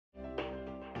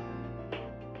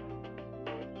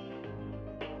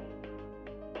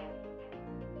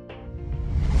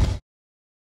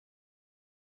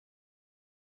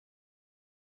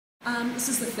This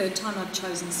is the third time I've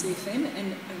chosen CFM,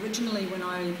 and originally when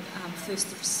I first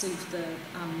received the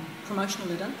promotional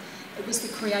letter, it was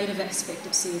the creative aspect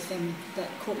of CFM that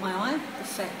caught my eye, the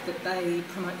fact that they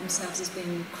promote themselves as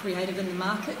being creative in the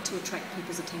market to attract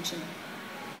people's attention.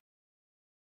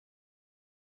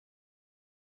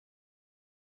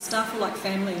 Staff are like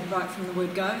family right from the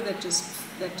word go. They've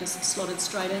just slotted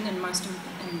straight in, and most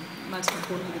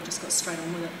importantly, they've just got straight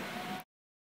on with it.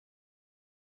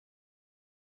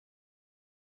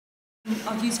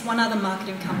 I've used one other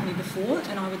marketing company before,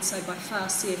 and I would say by far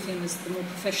CFM is the more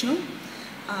professional,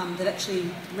 that actually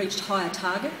reached higher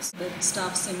targets. The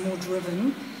staff seem more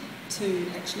driven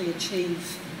to actually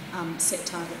achieve set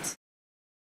targets.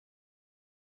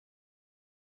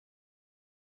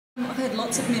 I've had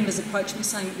lots of members approach me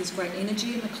saying that there's great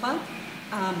energy in the club.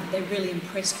 They're really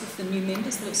impressed with the new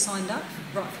members that have signed up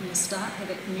right from the start.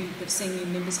 They've seen new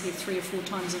members here 3 or 4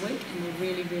 times a week, and they're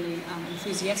really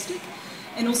enthusiastic.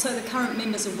 And also the current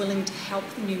members are willing to help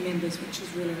the new members, which is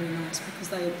really nice, because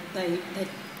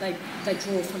they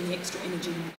draw from the extra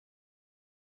energy.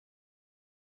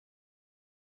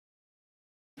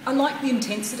 I like the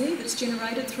intensity that's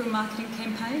generated through a marketing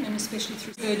campaign, and especially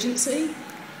through urgency.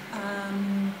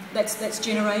 That's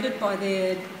generated by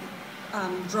their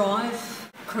drive,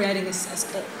 creating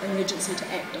an urgency to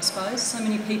act, I suppose. So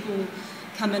many people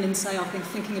come in and say, I've been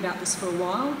thinking about this for a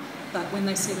while, but when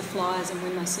they see the flyers and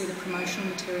when they see the promotional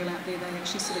material out there, they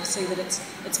actually sort of see that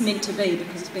it's meant to be,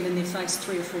 because it's been in their face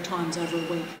 3 or 4 times over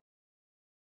a week.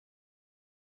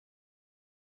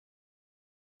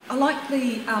 I like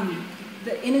the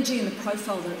energy and the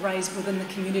profile that it raised within the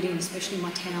community, and especially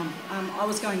my town. I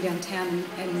was going downtown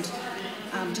and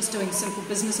just doing simple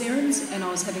business errands, and I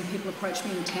was having people approach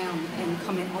me in town and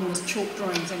comment on the chalk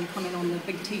drawings and comment on the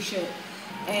big T-shirt.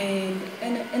 And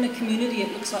in a community,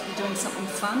 it looks like you're doing something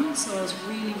fun. So I was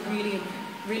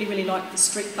really like the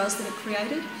street buzz that it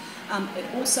created. It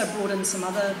also brought in some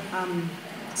other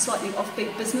slightly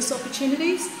offbeat business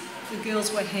opportunities. The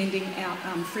girls were handing out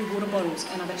free water bottles,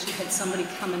 and I've actually had somebody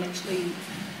come and actually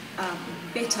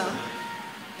better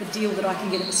the deal that I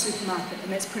can get at the supermarket,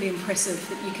 and that's pretty impressive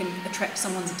that you can attract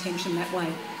someone's attention that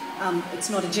way. It's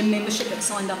not a gym membership that's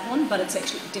signed up on, but it's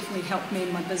actually definitely helped me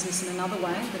in my business in another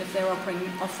way, that if they're offering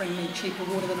me cheaper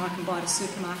water than I can buy at a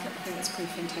supermarket, I think that's pretty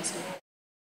fantastic.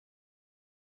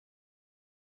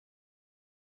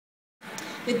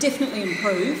 They're definitely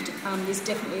improved. There's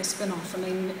definitely a spin-off. I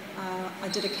mean, I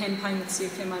did a campaign with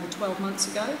CFM over 12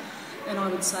 months ago, and I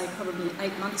would say probably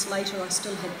 8 months later I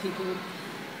still had people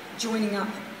joining up.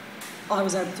 I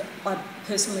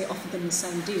personally offered them the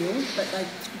same deal, but they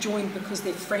joined because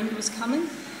their friend was coming,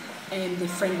 and their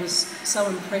friend was so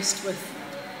impressed with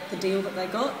the deal that they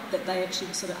got that they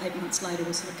actually sort of 8 months later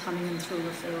were sort of coming in through a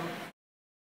referral.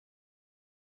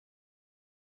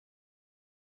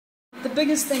 The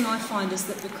biggest thing I find is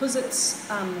that because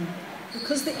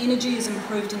the energy is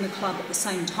improved in the club at the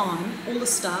same time, all the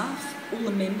staff, all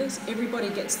the members, everybody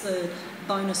gets the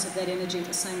bonus of that energy at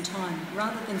the same time,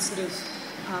 rather than sort of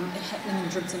it happening in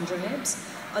dribs and drabs.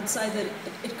 I'd say that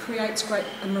it creates great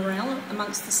morale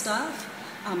amongst the staff.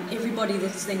 Everybody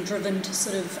that is then driven to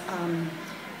sort of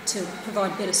to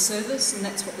provide better service, and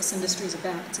that's what this industry is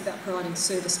about. It's about providing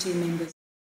service to your members.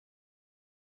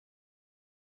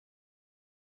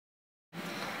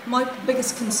 My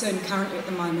biggest concern currently at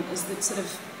the moment is that sort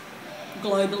of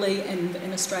globally and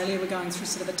in Australia we're going through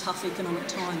sort of a tough economic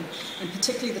time, and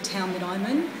particularly the town that I'm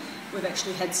in, we've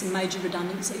actually had some major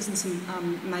redundancies and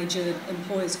some major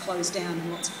employers close down,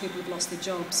 and lots of people have lost their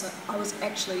jobs. So I was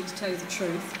actually, to tell you the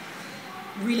truth,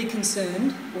 really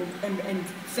concerned and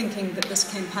thinking that this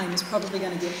campaign was probably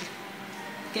going to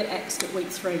get axed at week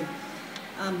 3.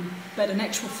 But in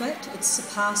actual fact, it's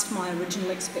surpassed my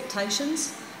original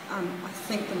expectations. I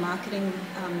think the marketing,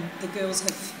 the girls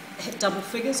have hit double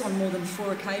figures on more than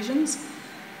 4 occasions.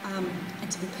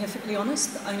 And to be perfectly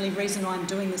honest, the only reason I'm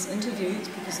doing this interview is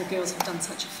because the girls have done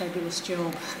such a fabulous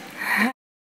job.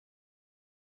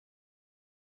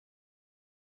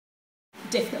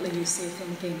 Definitely use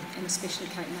CFM again, and especially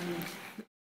Kate Manley.